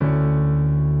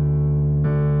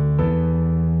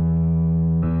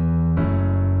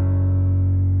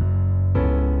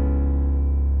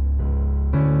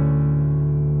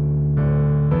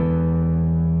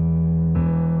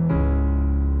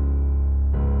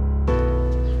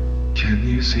Can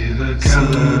you see the See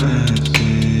colors? that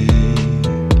fade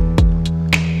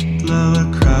blow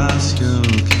across your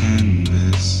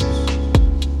canvas.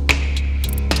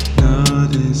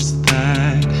 Notice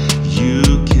that you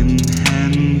can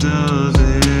handle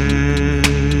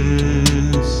this.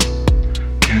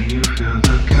 Can you feel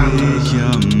the Clear colors?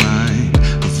 your mind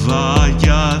of all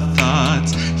your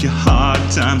thoughts. Your hard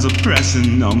times are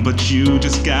pressing on, but you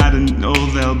just gotta know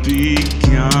they'll be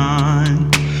gone.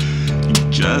 You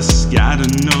just gotta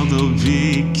know they'll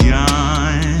be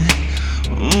gone.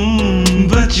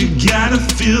 But you gotta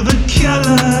feel the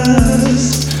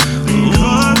colors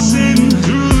coursing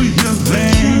through your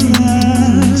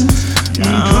veins,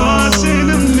 coursing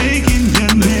and making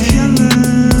your name.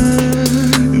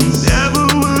 It never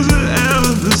was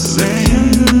ever the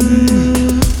same.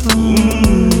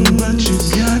 But you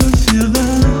gotta feel the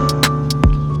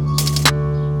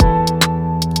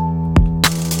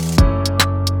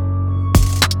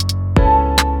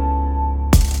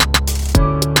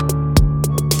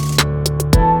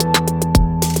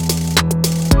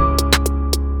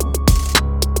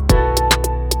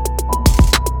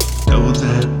know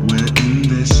that we're in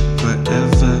this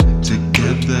forever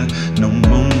together. No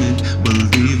moment will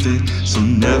leave it, so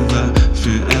never,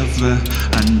 forever.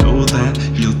 I know that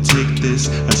you'll take this,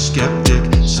 a skeptic,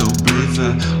 so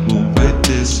braver. We'll write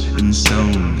this in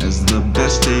stone as the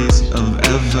best days of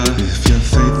ever. If your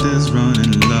faith is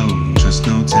running low, just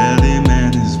know Telly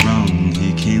Man is wrong.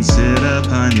 He can't sit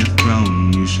upon your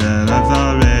throne. You should have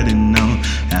already known.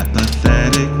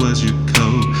 Apathetic was your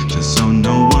code, just so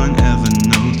no one ever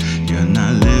knows. You're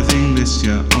not living this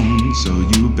your own, so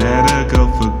you better go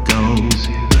for